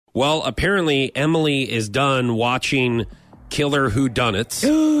Well, apparently Emily is done watching Killer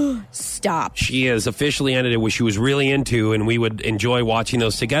Whodunits. Stop. She has officially ended it, which she was really into, and we would enjoy watching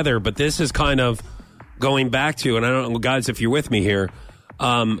those together. But this is kind of going back to, and I don't know, guys, if you're with me here,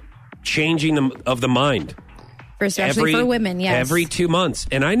 changing of the mind. Especially for women, yes. Every 2 months.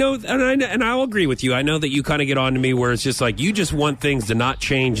 And I know, and I'll agree with you. I know that you kind of get on to me where it's just like, you just want things to not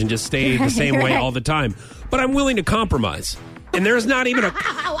change and just stay the same way all the time. But I'm willing to compromise. And there's not even a...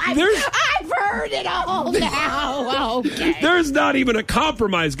 I've heard it all now. Okay. There's not even a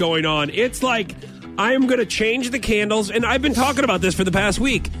compromise going on. It's like, I am going to change the candles. And I've been talking about this for the past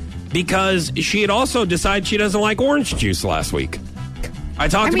week because she had also decided she doesn't like orange juice last week. I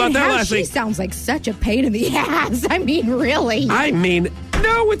talked about that last week. She sounds like such a pain in the ass. I mean, really. I mean,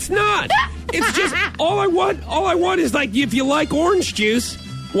 no, it's not. It's just, all I want is, like, if you like orange juice,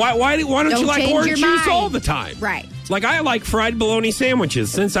 why don't you like orange juice all the time? Right. Like, I like fried bologna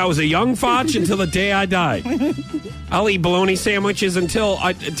sandwiches since I was a young fotch until the day I die. I'll eat bologna sandwiches until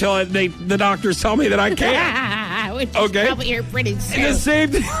the doctors tell me that I can't. Which is Okay? probably here pretty soon.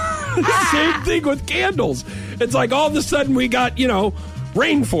 And the same thing with candles. It's like all of a sudden we got,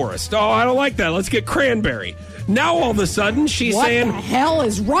 rainforest. Oh, I don't like that. Let's get cranberry. Now all of a sudden she's saying... What the hell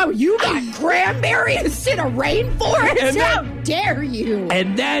is wrong? You got cranberry instead of rainforest? How dare you?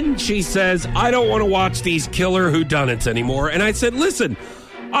 And then she says, I don't want to watch these Killer Whodunits anymore. And I said, listen,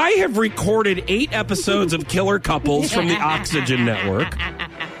 I have recorded 8 episodes of Killer Couples from the Oxygen Network.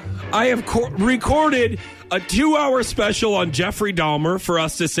 I have recorded a 2-hour special on Jeffrey Dahmer for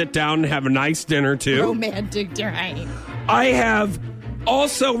us to sit down and have a nice dinner to. Romantic time. I have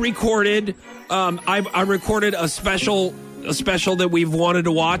also recorded... I recorded a special that we've wanted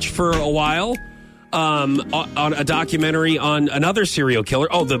to watch for a while, on a documentary on another serial killer.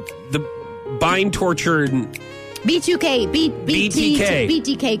 Oh, the bind, torture,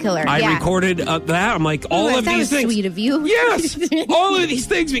 BTK killer. I recorded that. I'm like, all of these things. Sweet of you. Yes, all of these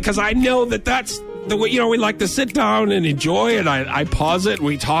things, because I know that's the way. We like to sit down and enjoy it. I pause it.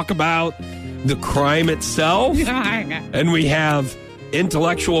 We talk about the crime itself, and we have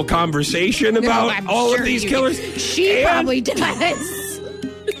intellectual conversation about all of these killers. She probably does.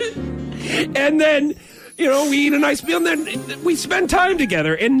 And then, we eat a nice meal, and then we spend time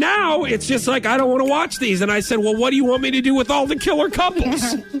together. And now it's just like, I don't want to watch these. And I said, well, what do you want me to do with all the killer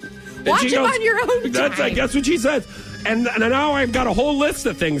couples? Watch them on your own time. I guess what she says. And now I've got a whole list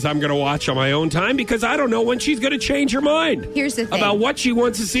of things I'm going to watch on my own time because I don't know when she's going to change her mind. Here's the thing. About what she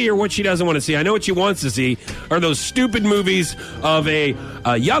wants to see or what she doesn't want to see. I know what she wants to see are those stupid movies of a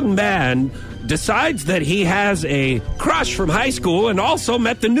young man decides that he has a crush from high school and also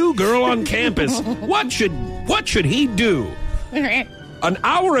met the new girl on campus. What should he do? An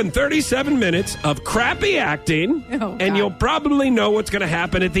hour and 37 minutes of crappy acting, and you'll probably know what's going to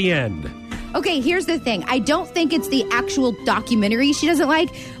happen at the end. Okay, here's the thing. I don't think it's the actual documentary she doesn't like.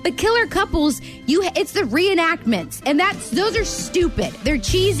 The Killer Couples, it's the reenactments, and those are stupid. They're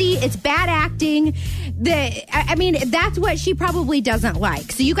cheesy. It's bad acting. That's what she probably doesn't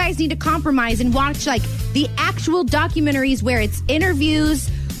like. So you guys need to compromise and watch like the actual documentaries where it's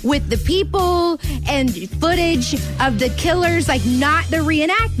interviews with the people and footage of the killers, like not the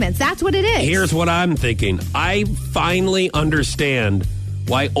reenactments. That's what it is. Here's what I'm thinking. I finally understand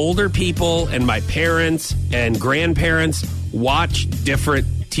why older people and my parents and grandparents watch different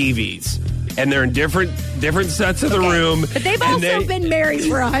TVs. And they're in different sets of the room. But they've also been married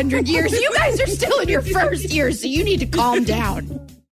for 100 years. You guys are still in your first year, so you need to calm down.